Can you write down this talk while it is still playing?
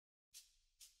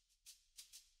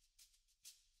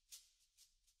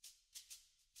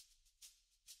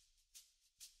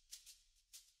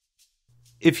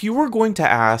If you were going to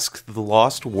ask the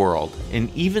lost world,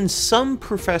 and even some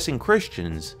professing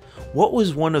Christians, what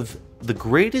was one of the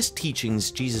greatest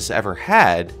teachings Jesus ever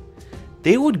had,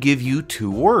 they would give you two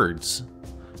words: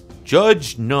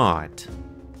 judge not.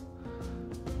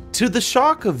 To the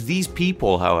shock of these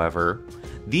people, however,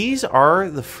 these are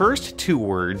the first two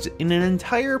words in an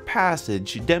entire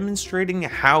passage demonstrating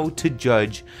how to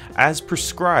judge as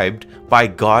prescribed by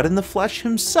God in the flesh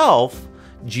himself,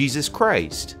 Jesus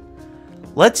Christ.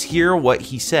 Let's hear what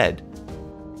he said.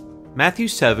 Matthew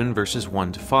 7 verses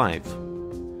 1 to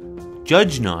 5.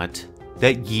 Judge not,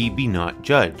 that ye be not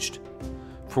judged.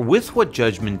 For with what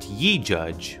judgment ye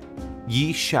judge,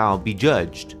 ye shall be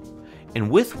judged.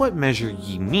 And with what measure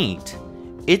ye mete,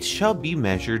 it shall be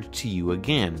measured to you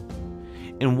again.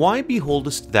 And why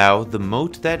beholdest thou the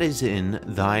mote that is in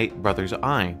thy brother's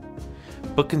eye,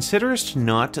 but considerest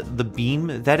not the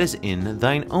beam that is in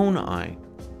thine own eye?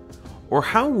 Or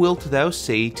how wilt thou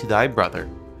say to thy brother,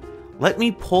 let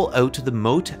me pull out the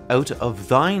mote out of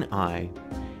thine eye,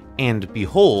 and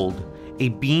behold, a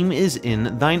beam is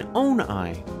in thine own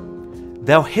eye?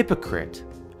 Thou hypocrite!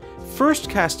 First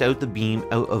cast out the beam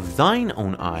out of thine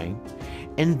own eye,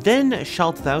 and then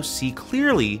shalt thou see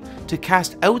clearly to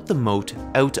cast out the mote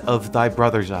out of thy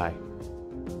brother's eye.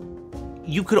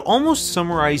 You could almost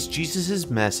summarize Jesus'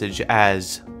 message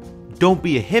as, don't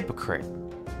be a hypocrite,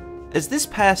 as this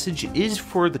passage is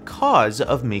for the cause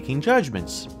of making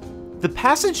judgments. The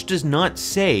passage does not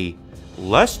say,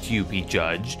 lest you be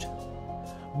judged,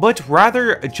 but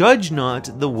rather judge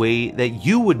not the way that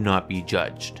you would not be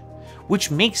judged,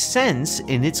 which makes sense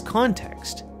in its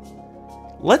context.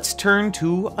 Let's turn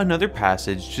to another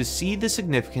passage to see the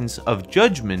significance of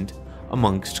judgment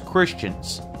amongst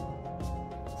Christians.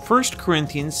 1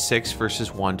 Corinthians 6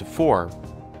 verses 1 to 4.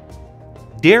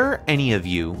 Dare any of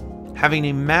you, having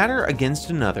a matter against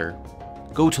another,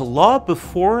 go to law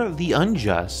before the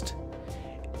unjust,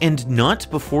 and not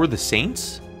before the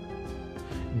saints?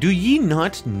 Do ye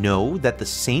not know that the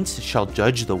saints shall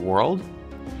judge the world?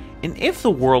 And if the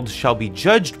world shall be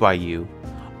judged by you,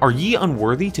 are ye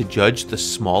unworthy to judge the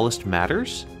smallest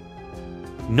matters?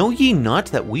 Know ye not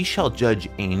that we shall judge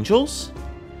angels?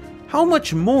 How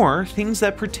much more things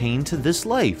that pertain to this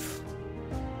life?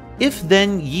 If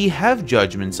then ye have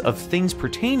judgments of things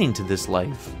pertaining to this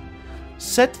life,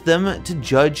 set them to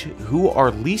judge who are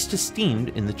least esteemed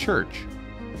in the church.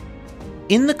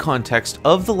 In the context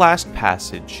of the last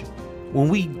passage, when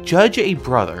we judge a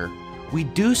brother, we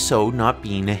do so not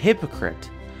being a hypocrite,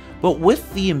 but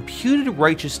with the imputed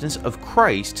righteousness of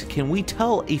Christ can we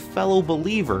tell a fellow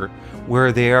believer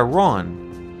where they are wrong.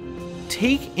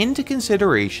 Take into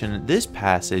consideration this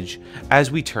passage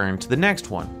as we turn to the next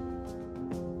one.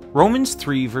 Romans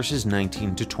 3 verses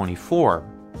 19 to 24.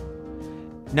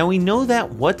 Now we know that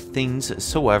what things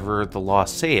soever the law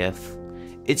saith,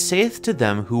 it saith to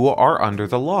them who are under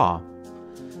the law,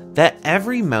 that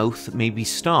every mouth may be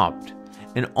stopped,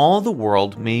 and all the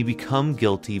world may become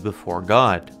guilty before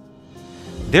God.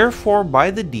 Therefore by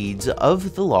the deeds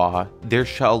of the law there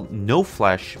shall no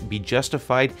flesh be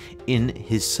justified in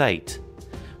his sight,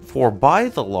 for by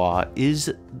the law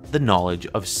is the knowledge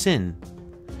of sin.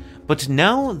 But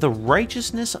now the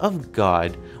righteousness of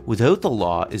God without the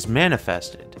law is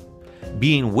manifested,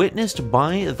 being witnessed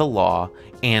by the law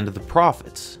and the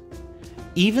prophets,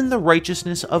 even the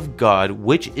righteousness of God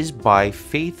which is by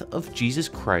faith of Jesus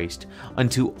Christ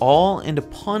unto all and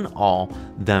upon all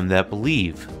them that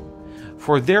believe.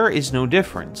 For there is no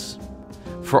difference.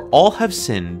 For all have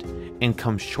sinned and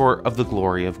come short of the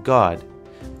glory of God,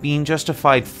 being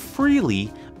justified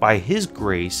freely by his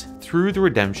grace through the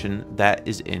redemption that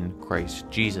is in Christ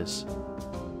Jesus.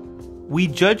 We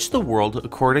judge the world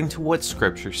according to what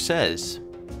Scripture says.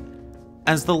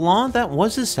 As the law that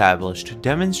was established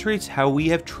demonstrates how we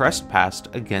have trespassed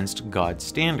against God's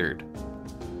standard.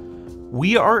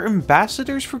 We are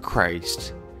ambassadors for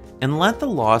Christ, and let the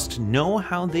lost know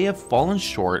how they have fallen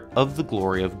short of the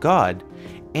glory of God,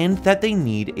 and that they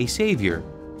need a Savior.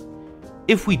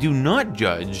 If we do not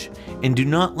judge, and do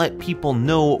not let people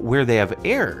know where they have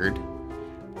erred,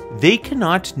 they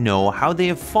cannot know how they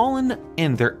have fallen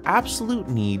and their absolute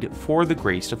need for the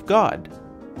grace of God.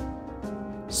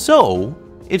 So,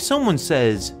 if someone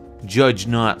says, "Judge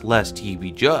not lest ye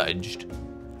be judged,"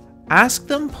 ask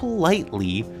them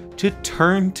politely to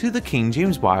turn to the King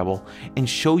James Bible and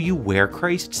show you where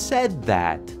Christ said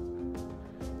that.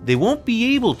 They won't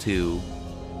be able to,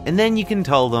 and then you can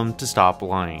tell them to stop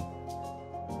lying.